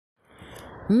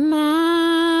Majesty,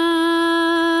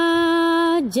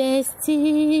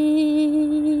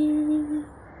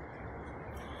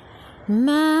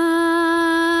 Majesty,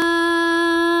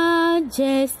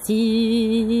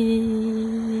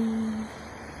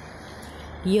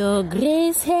 your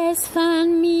grace has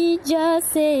found me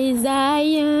just as I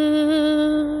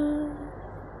am,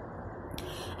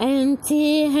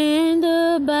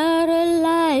 empty-handed but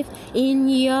alive in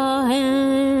your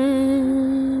hands.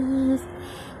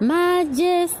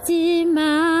 Majesty, Majesty,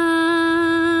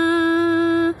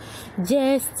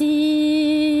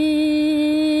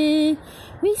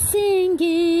 we sing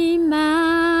in Majesty.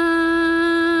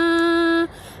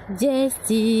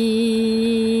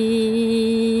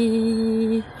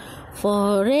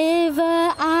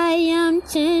 Forever I am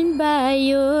chained by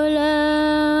your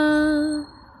love,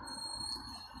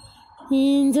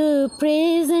 in the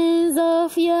presence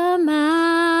of your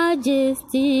Majesty.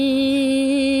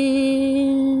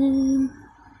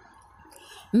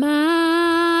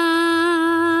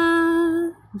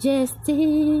 Majesty,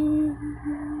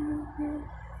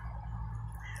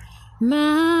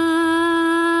 Majesty,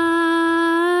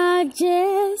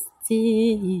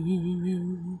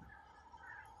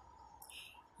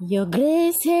 your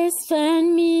grace has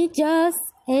found me just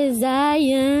as I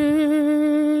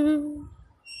am,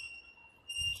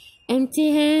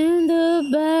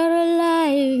 empty-handed but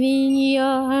alive in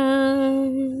your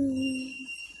hands.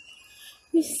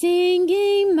 We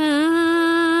singing Majesty,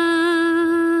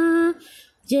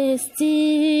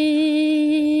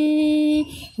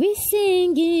 we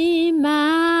singing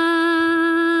Majesty.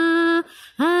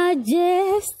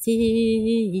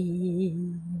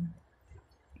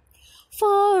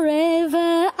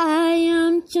 Forever I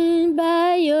am chained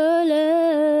by your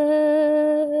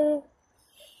love,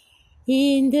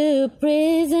 in the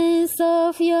presence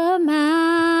of your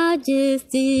Majesty.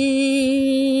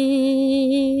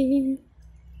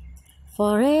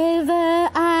 Forever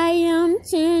I am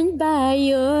chained by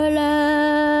your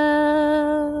love,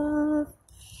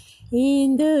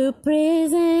 in the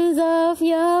presence of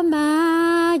your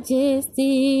Majesty.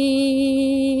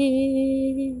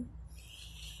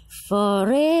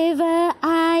 Forever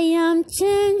I am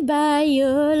chained by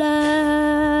your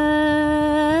love,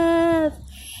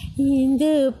 in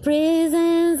the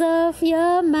presence of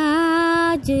your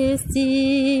Majesty.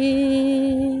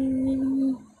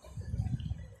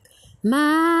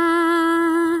 Majesty,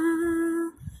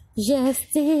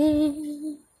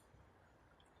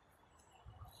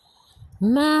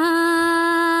 Majesté,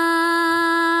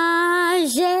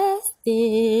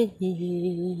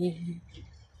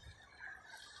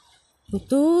 pour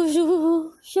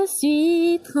toujours je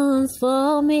suis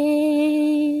transformée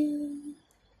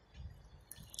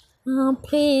en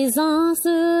présence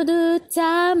de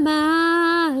ta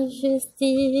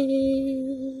majesté.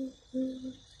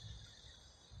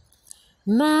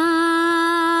 Majesté,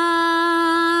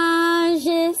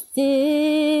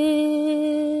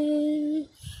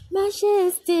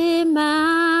 Majesté,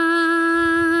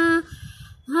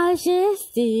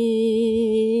 Majesté,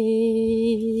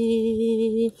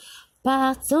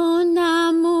 par ton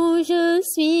amour je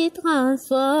suis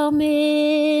transformée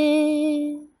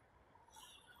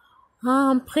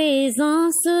en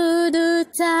présence de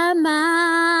ta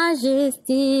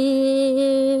majesté.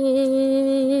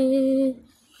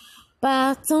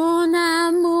 Par ton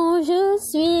amour je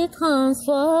suis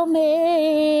transformée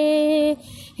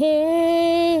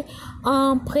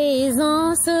en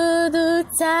présence de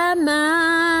ta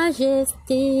majesté.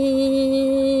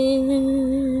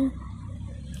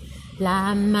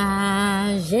 La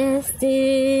majesté,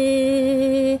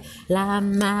 la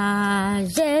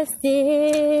majesté,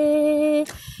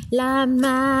 la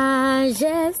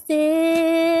majesté.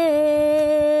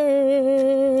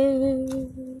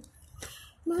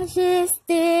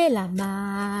 Majesté, la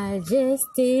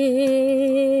majesté,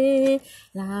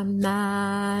 la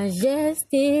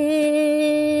majesté,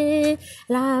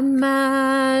 la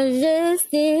majesté.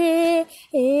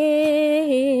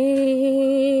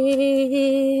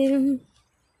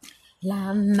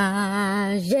 La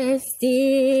majesté,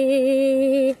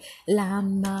 la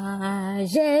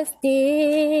majesté,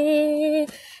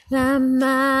 la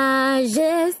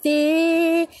majesté.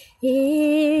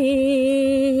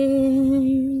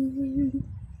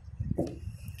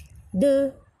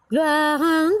 De gloire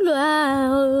en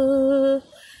gloire,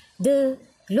 de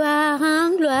gloire en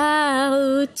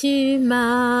gloire, tu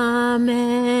m'amènes,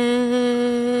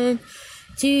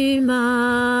 tu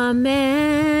m'amènes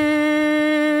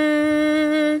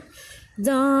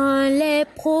dans les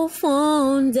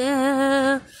profondeurs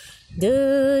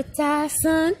de ta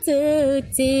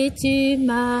sainteté, tu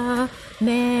m'amènes,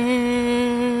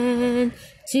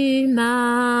 tu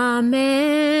m'amènes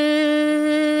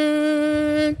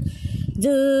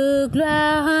de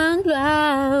gloire en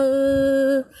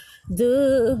gloire,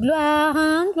 de gloire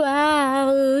en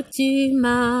gloire, tu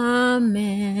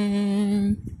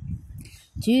m'amènes.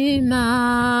 Tu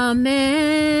m'amènes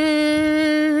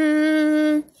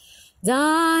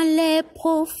dans les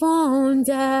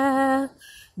profondeurs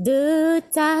de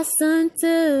ta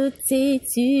sainteté,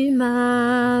 tu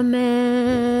m'amènes.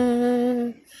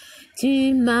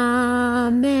 Tu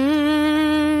m'amènes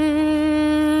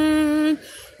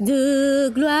de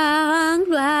gloire en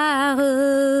gloire,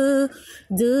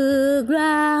 de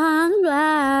gloire en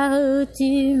gloire,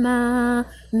 tu m'amènes.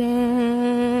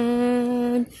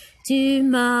 Tu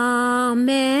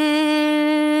m'amènes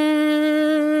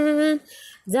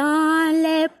dans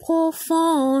les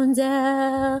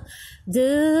profondeurs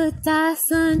de ta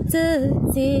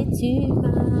sainteté, tu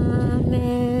m'amènes.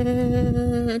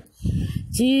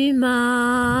 Tu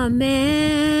m'amènes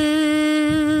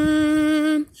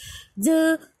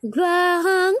de gloire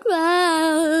en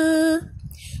gloire,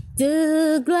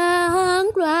 de gloire en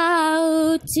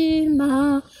gloire, tu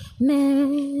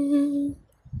m'amènes.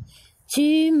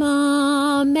 Tu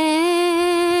m'emmènes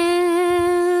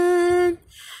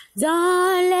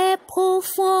dans les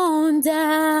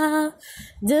profondeurs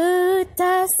de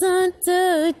ta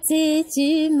sainteté,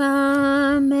 tu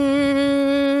m'emmènes,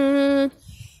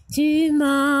 tu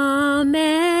m'emmènes.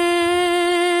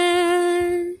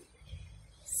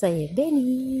 Soyez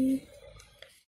bénis.